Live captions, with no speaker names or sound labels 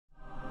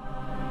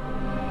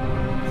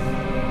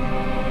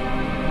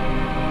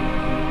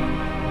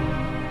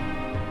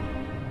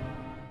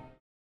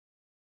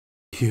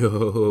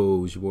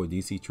Yo, it's your boy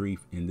Dctree,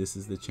 and this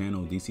is the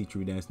channel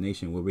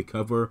Dctree-Nation, where we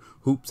cover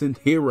hoops and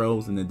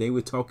heroes. And today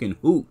we're talking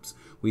hoops.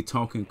 We're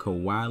talking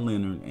Kawhi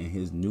Leonard and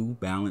his New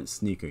Balance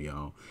sneaker,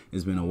 y'all.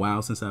 It's been a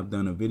while since I've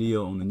done a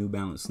video on the New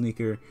Balance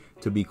sneaker.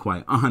 To be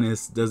quite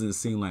honest, doesn't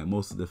seem like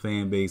most of the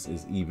fan base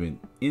is even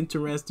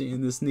interested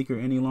in this sneaker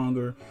any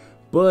longer.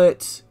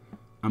 But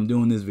I'm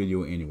doing this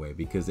video anyway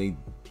because they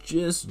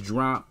just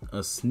dropped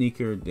a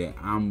sneaker that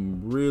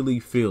I'm really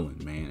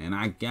feeling, man. And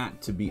I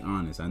got to be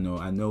honest. I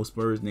know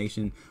Spurs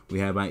Nation, we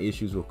have our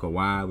issues with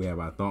Kawhi, we have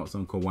our thoughts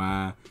on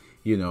Kawhi,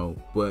 you know,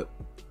 but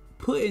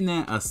putting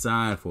that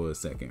aside for a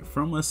second,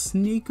 from a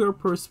sneaker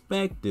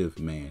perspective,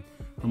 man,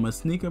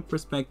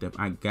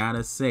 I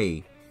gotta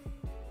say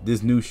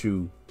this new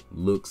shoe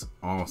looks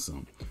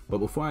awesome. But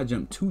before I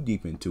jump too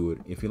deep into it,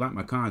 if you like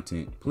my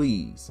content,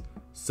 please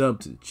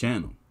sub to the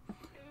channel.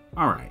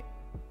 All right,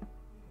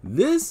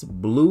 this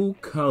blue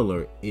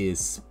color is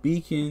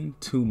speaking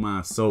to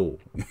my soul.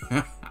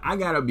 I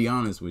gotta be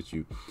honest with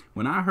you.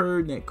 When I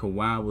heard that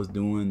Kawhi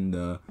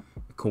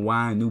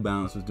New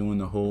Balance was doing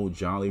the whole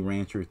Jolly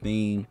Rancher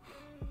thing,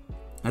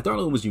 I thought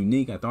it was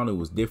unique. I thought it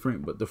was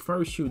different. But the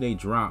first shoe they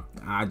dropped,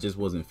 I just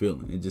wasn't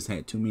feeling. It just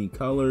had too many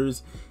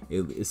colors.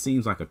 It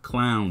seems like a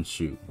clown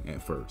shoe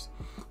at first.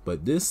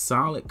 But this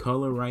solid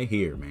color right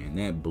here, man,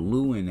 that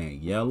blue and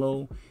that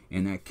yellow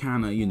and that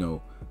kind of, you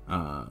know,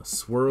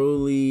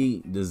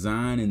 swirly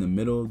design in the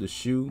middle of the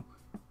shoe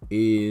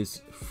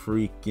is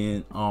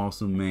freaking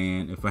awesome,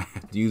 man. If I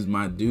have to use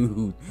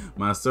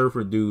my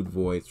surfer dude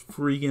voice,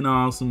 freaking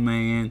awesome,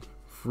 man.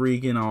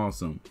 Freaking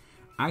awesome.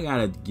 I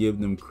gotta give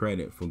them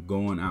credit for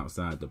going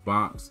outside the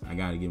box. I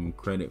gotta give them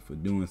credit for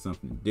doing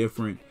something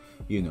different.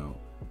 You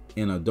know,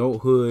 in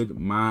adulthood,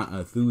 my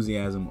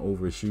enthusiasm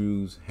over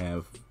shoes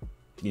have,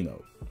 you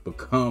know,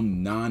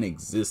 become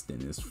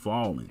non-existent. It's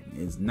falling.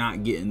 It's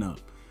not getting up.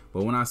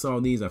 But when I saw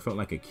these, I felt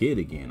like a kid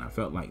again. I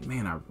felt like,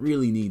 man, I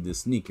really need this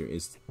sneaker.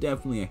 It's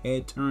definitely a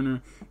head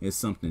turner. It's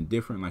something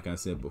different, like I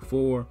said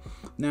before.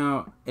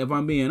 Now, if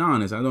I'm being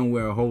honest, I don't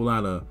wear a whole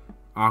lot of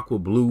aqua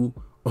blue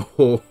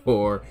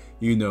or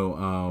you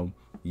know,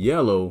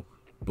 yellow.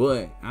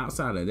 But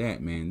outside of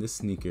that, man, this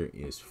sneaker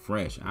is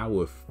fresh. I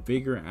will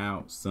figure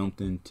out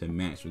something to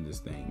match with this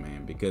thing,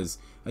 man, because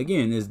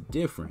again, it's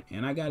different.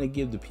 And I gotta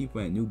give the people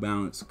at New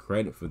Balance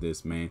credit for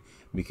this, man,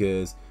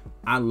 because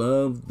I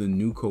love the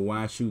new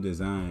Kawhi shoe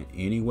design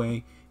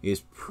anyway.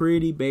 It's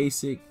pretty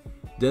basic,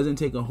 doesn't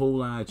take a whole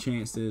lot of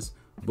chances,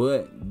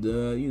 but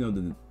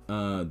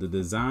the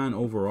design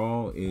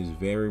overall is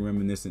very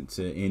reminiscent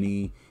to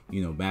any,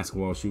 you know,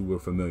 basketball shoe we're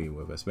familiar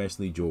with,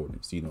 especially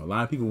Jordans. You know, a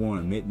lot of people won't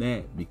admit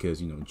that because,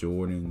 you know,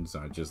 Jordans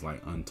are just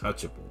like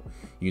untouchable.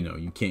 You know,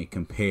 you can't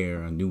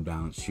compare a New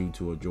Balance shoe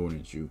to a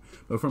Jordan shoe.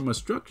 But from a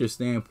structure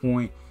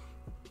standpoint,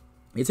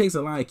 it takes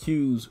a lot of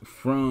cues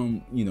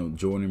from, you know,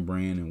 Jordan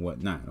brand and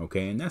whatnot.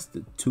 Okay, and that's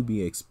to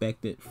be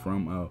expected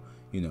from a,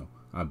 you know,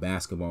 a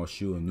basketball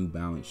shoe, a New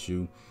Balance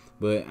shoe.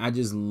 But I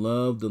just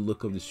love the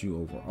look of the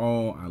shoe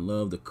overall. I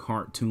love the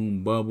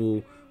cartoon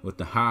bubble with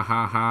the ha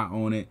ha ha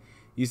on it.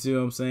 You see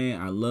what I'm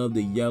saying? I love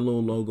the yellow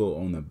logo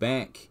on the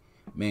back.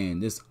 Man,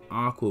 this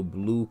aqua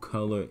blue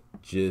color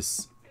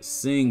just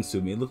sings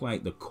to me. It looked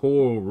like the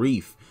coral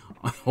reef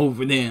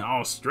over there in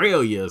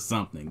Australia or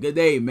something. Good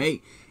day,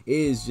 mate. It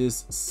is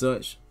just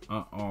such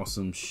an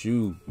awesome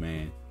shoe,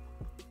 man.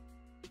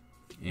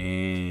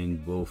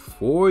 And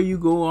before you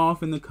go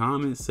off in the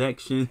comment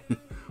section,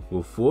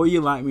 before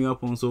you light me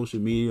up on social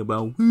media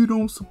about we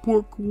don't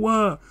support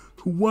Kawhi,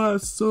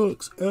 Kawhi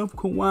sucks, F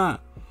Kawhi,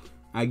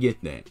 I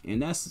get that.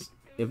 And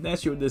if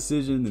that's your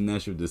decision, then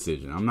that's your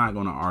decision. I'm not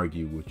going to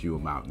argue with you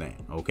about that,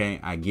 okay?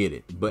 I get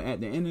it. But at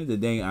the end of the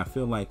day, I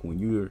feel like when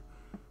you're,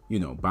 you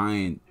know,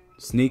 buying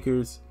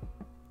sneakers,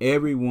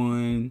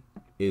 everyone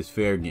is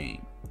fair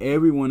game.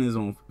 Everyone is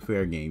on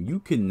fair game. You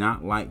could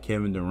not like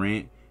Kevin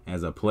Durant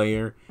as a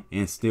player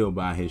and still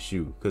buy his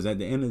shoe, because at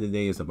the end of the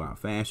day, it's about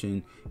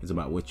fashion, it's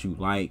about what you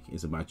like,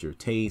 it's about your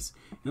taste.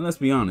 And let's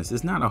be honest,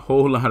 it's not a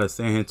whole lot of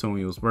San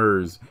Antonio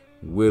Spurs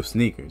with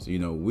sneakers. You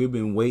know, we've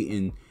been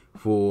waiting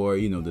for,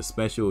 you know, the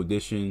special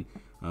edition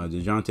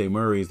DeJounte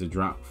Murray's to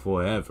drop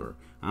forever.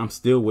 I'm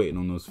still waiting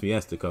on those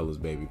Fiesta colors,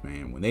 baby,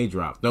 man. When they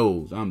drop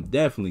those, I'm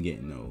definitely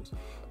getting those.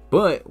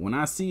 But when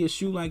I see a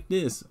shoe like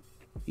this,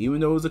 even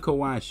though it's a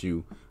Kawhi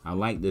shoe, I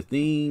like the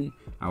theme,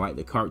 I like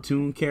the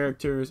cartoon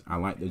characters, I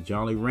like the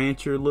Jolly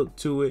Rancher look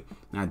to it,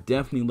 and I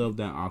definitely love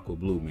that aqua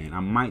blue, man. I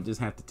might just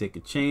have to take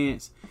a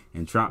chance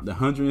and drop the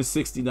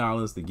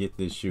 $160 to get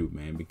this shoe,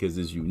 man, because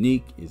it's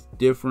unique, it's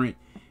different,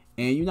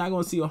 and you're not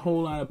going to see a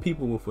whole lot of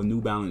people with a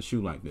New Balance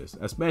shoe like this,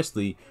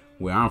 especially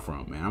where I'm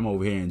from, man. I'm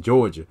over here in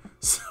Georgia,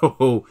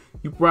 so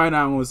you probably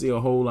not going to see a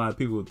whole lot of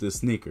people with this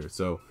sneaker.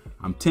 So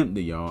I'm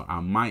tempted, y'all.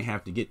 I might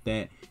have to get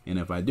that, and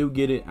if I do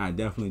get it, I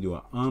definitely do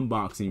an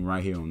unboxing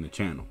right here on the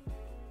channel.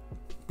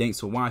 Thanks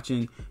for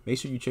watching. Make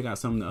sure you check out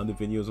some of the other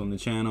videos on the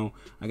channel.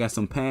 I got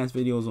some past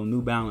videos on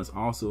New Balance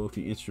also. If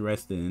you're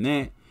interested in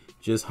that,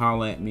 just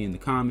holler at me in the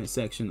comment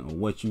section on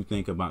what you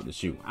think about the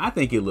shoe. I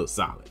think it looks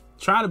solid.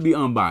 Try to be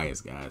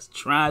unbiased, guys.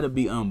 Try to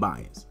be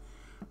unbiased.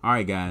 All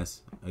right,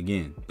 guys.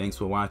 Again, thanks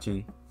for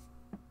watching.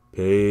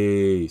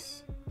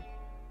 Peace.